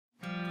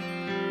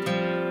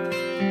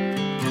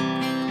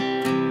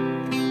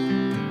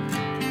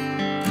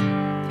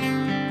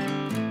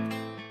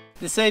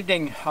This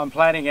evening I'm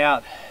planting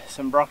out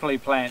some broccoli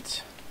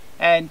plants,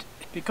 and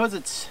because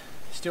it's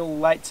still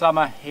late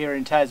summer here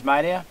in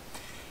Tasmania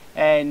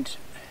and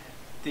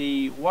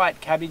the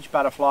white cabbage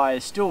butterfly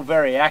is still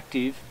very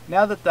active,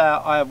 now that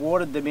I have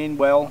watered them in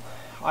well,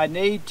 I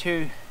need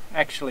to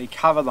actually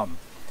cover them.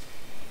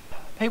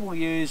 People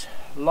use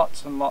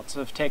lots and lots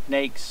of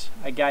techniques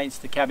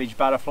against the cabbage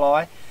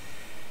butterfly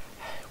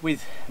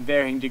with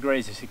varying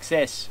degrees of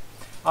success.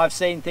 I've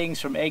seen things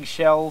from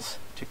eggshells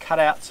to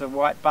cutouts of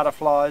white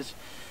butterflies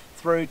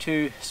through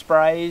to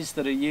sprays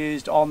that are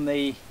used on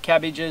the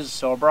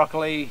cabbages or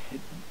broccoli. It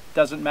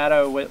doesn't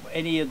matter,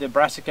 any of the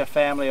brassica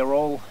family are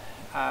all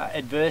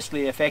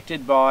adversely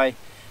affected by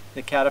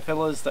the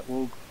caterpillars that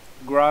will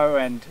grow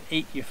and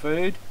eat your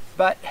food.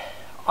 But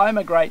I'm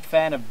a great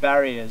fan of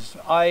barriers.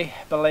 I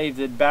believe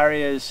that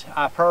barriers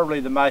are probably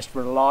the most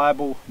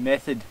reliable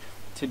method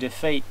to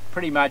defeat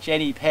pretty much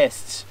any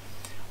pests.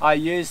 I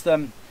use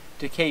them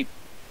to keep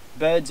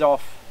birds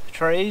off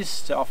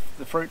trees, off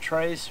the fruit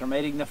trees, from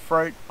eating the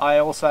fruit. I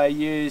also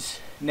use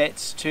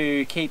nets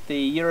to keep the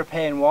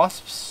European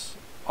wasps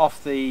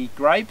off the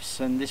grapes,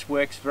 and this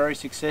works very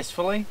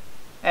successfully.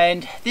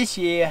 And this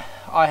year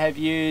I have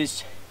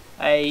used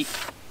a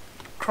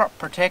crop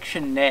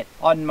protection net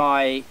on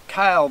my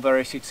kale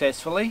very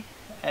successfully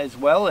as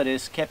well. It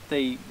has kept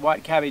the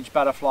white cabbage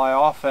butterfly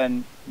off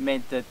and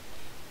meant that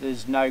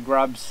there's no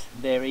grubs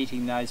there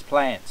eating those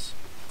plants.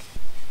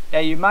 Now,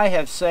 you may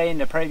have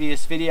seen a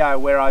previous video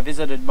where I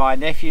visited my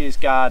nephew's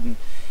garden,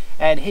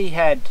 and he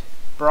had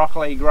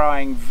broccoli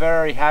growing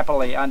very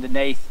happily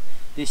underneath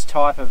this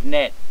type of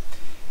net,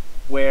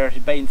 where it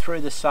had been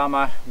through the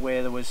summer,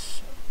 where there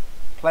was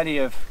plenty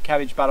of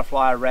cabbage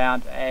butterfly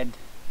around and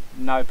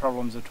no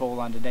problems at all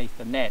underneath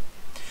the net.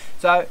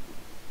 So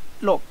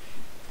look,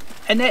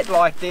 a net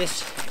like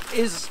this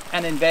is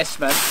an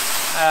investment.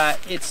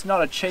 It's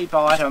not a cheap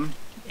item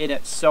in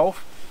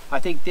itself. I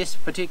think this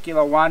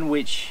particular one,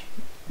 which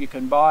you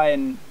can buy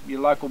in your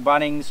local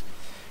Bunnings,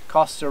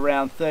 costs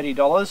around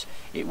 $30.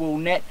 It will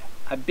net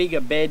a bigger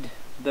bed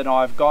than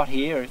I've got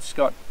here. It's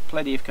got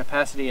plenty of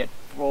capacity at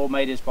 4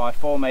 meters by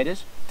 4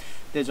 meters.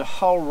 There's a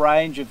whole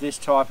range of this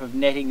type of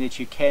netting that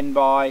you can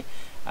buy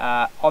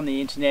on the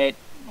internet,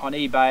 on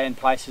eBay and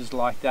places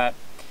like that,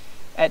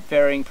 at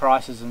varying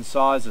prices and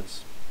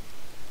sizes.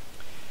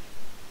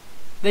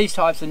 These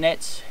types of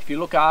nets, if you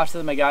look after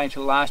them, are going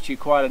to last you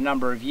quite a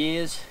number of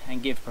years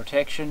and give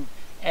protection,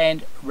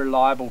 and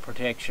reliable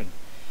protection.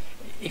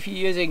 If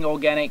you're using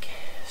organic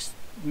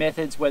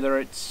methods, whether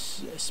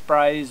it's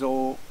sprays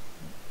or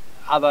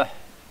other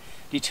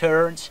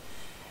deterrents,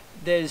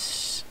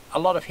 there's a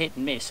lot of hit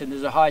and miss, and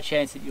there's a high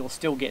chance that you'll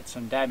still get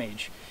some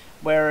damage,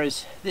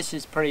 whereas this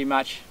is pretty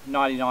much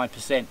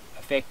 99%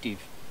 effective.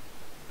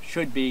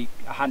 Should be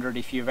 100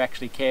 if you're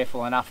actually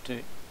careful enough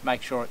to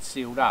make sure it's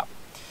sealed up.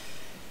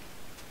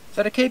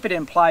 So to keep it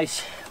in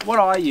place, what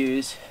I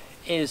use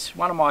is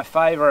one of my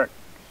favourite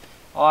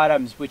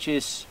items, which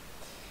is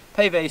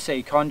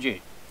PVC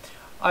conduit.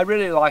 I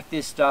really like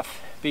this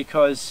stuff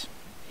because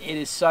it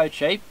is so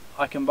cheap.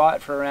 I can buy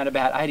it for around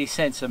about 80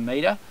 cents a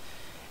metre,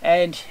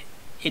 and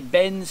it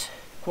bends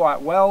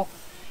quite well.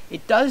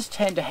 It does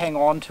tend to hang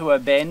on to a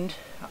bend.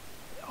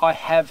 I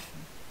have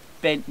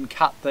bent and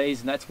cut these,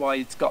 and that's why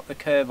it's got the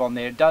curve on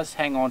there. It does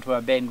hang on to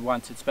a bend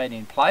once it's been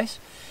in place,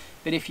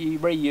 but if you're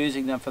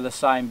reusing them for the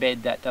same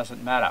bed, that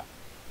doesn't matter.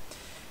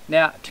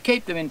 Now, to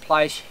keep them in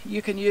place,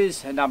 you can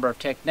use a number of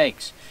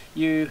techniques.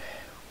 You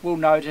will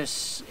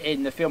notice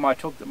in the film I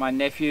took that my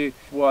nephew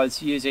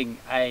was using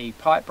a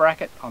pipe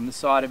bracket on the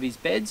side of his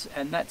beds,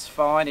 and that's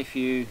fine if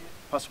you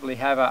possibly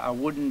have a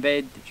wooden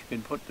bed that you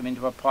can put them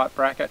into a pipe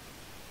bracket.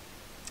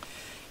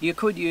 You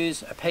could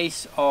use a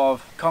piece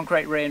of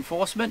concrete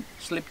reinforcement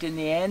slipped in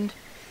the end,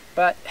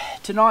 but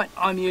tonight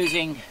I'm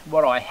using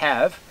what I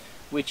have,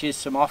 which is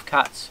some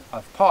offcuts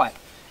of pipe,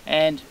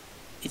 and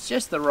it's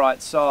just the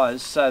right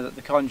size so that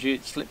the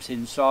conduit slips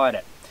inside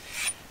it.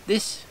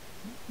 This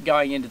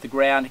going into the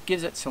ground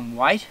gives it some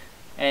weight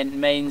and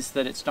means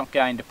that it's not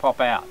going to pop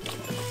out.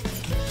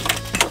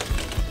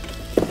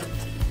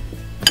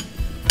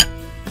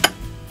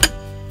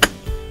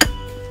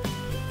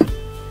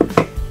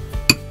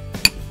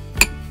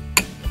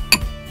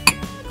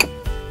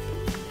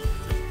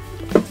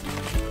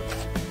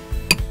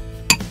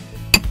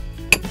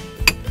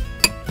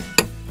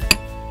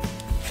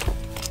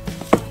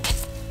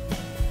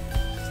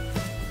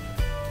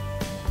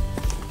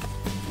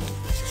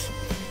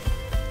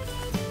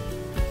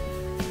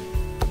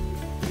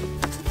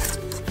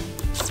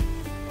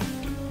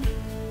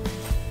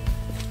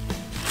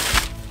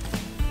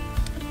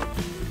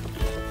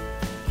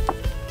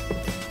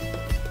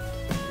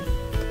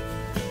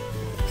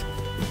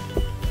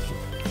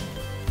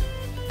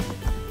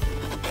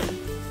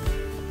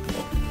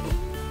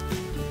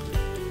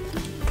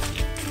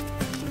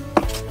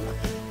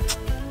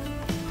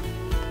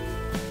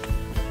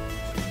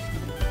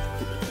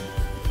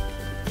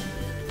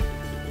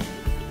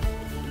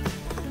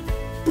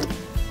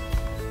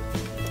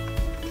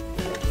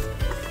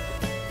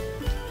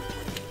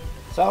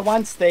 So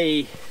once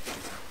the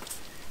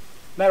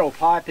metal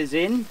pipe is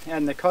in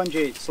and the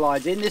conduit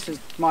slides in. This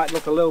might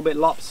look a little bit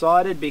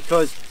lopsided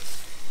because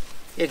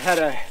it had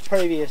a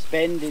previous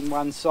bend in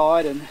one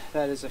side and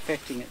that is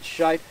affecting its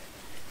shape,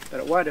 but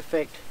it won't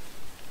affect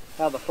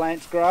how the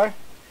plants grow,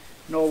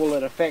 nor will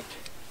it affect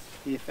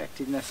the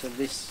effectiveness of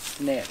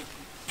this net.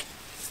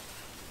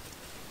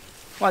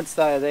 Once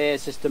they're there,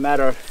 it's just a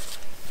matter of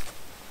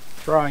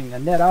throwing the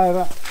net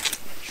over.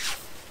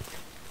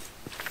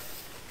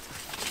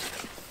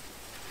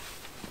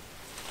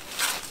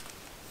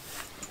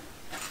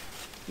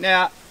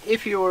 Now,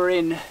 if you were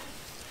in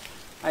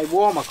a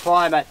warmer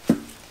climate,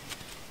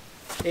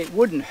 it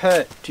wouldn't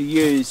hurt to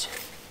use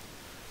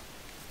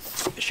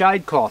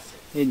shade cloth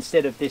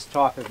instead of this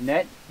type of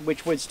net,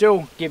 which would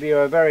still give you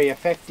a very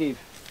effective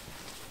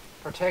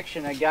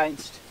protection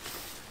against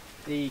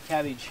the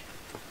cabbage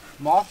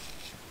moth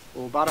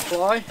or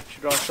butterfly,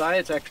 should I say.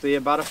 It's actually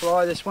a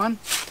butterfly, this one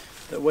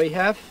that we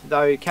have,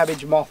 though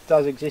cabbage moth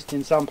does exist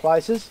in some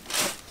places.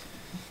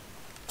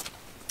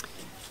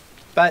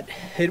 But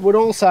it would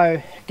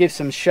also give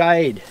some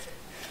shade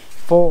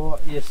for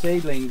your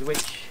seedlings,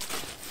 which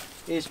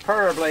is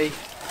probably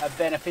a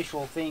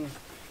beneficial thing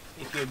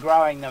if you're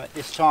growing them at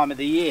this time of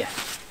the year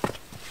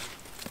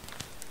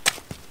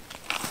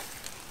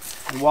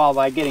and while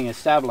they're getting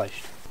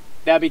established.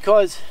 Now,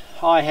 because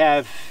I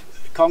have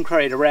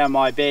concrete around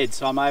my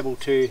beds, I'm able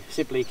to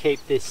simply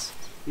keep this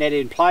net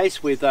in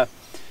place with a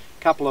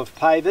couple of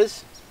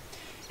pavers.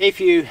 If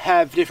you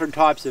have different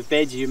types of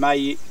beds, you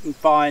may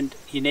find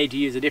you need to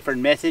use a different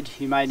method.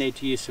 You may need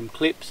to use some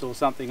clips or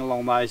something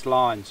along those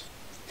lines.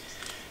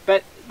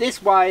 But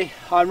this way,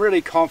 I'm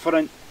really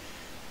confident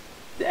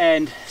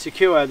and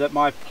secure that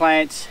my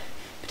plants,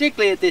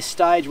 particularly at this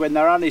stage when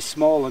they're only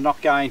small and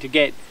not going to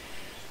get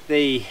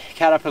the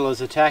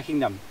caterpillars attacking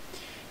them,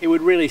 it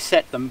would really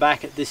set them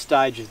back at this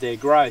stage of their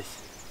growth.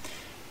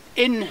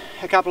 In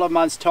a couple of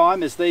months'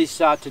 time, as these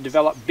start to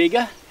develop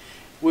bigger,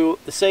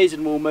 the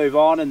season will move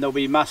on and there'll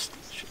be much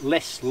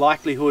less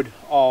likelihood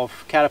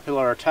of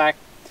caterpillar attack,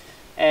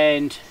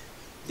 and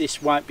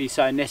this won't be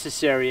so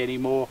necessary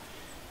anymore,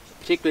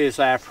 particularly as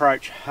they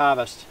approach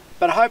harvest.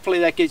 But hopefully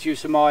that gives you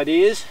some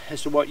ideas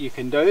as to what you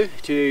can do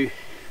to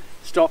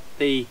stop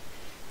the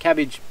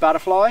cabbage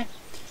butterfly,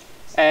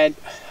 and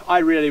I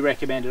really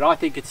recommend it. I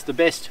think it's the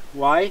best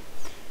way,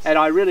 and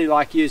I really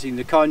like using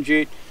the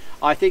conduit.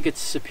 I think it's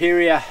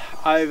superior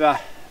over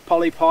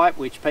polypipe,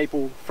 which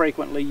people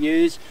frequently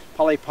use.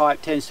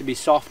 Polypipe tends to be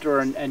softer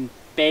and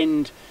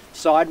bend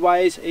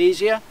sideways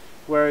easier,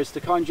 whereas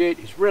the conduit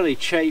is really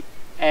cheap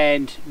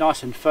and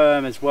nice and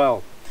firm as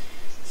well.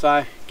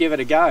 So give it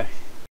a go.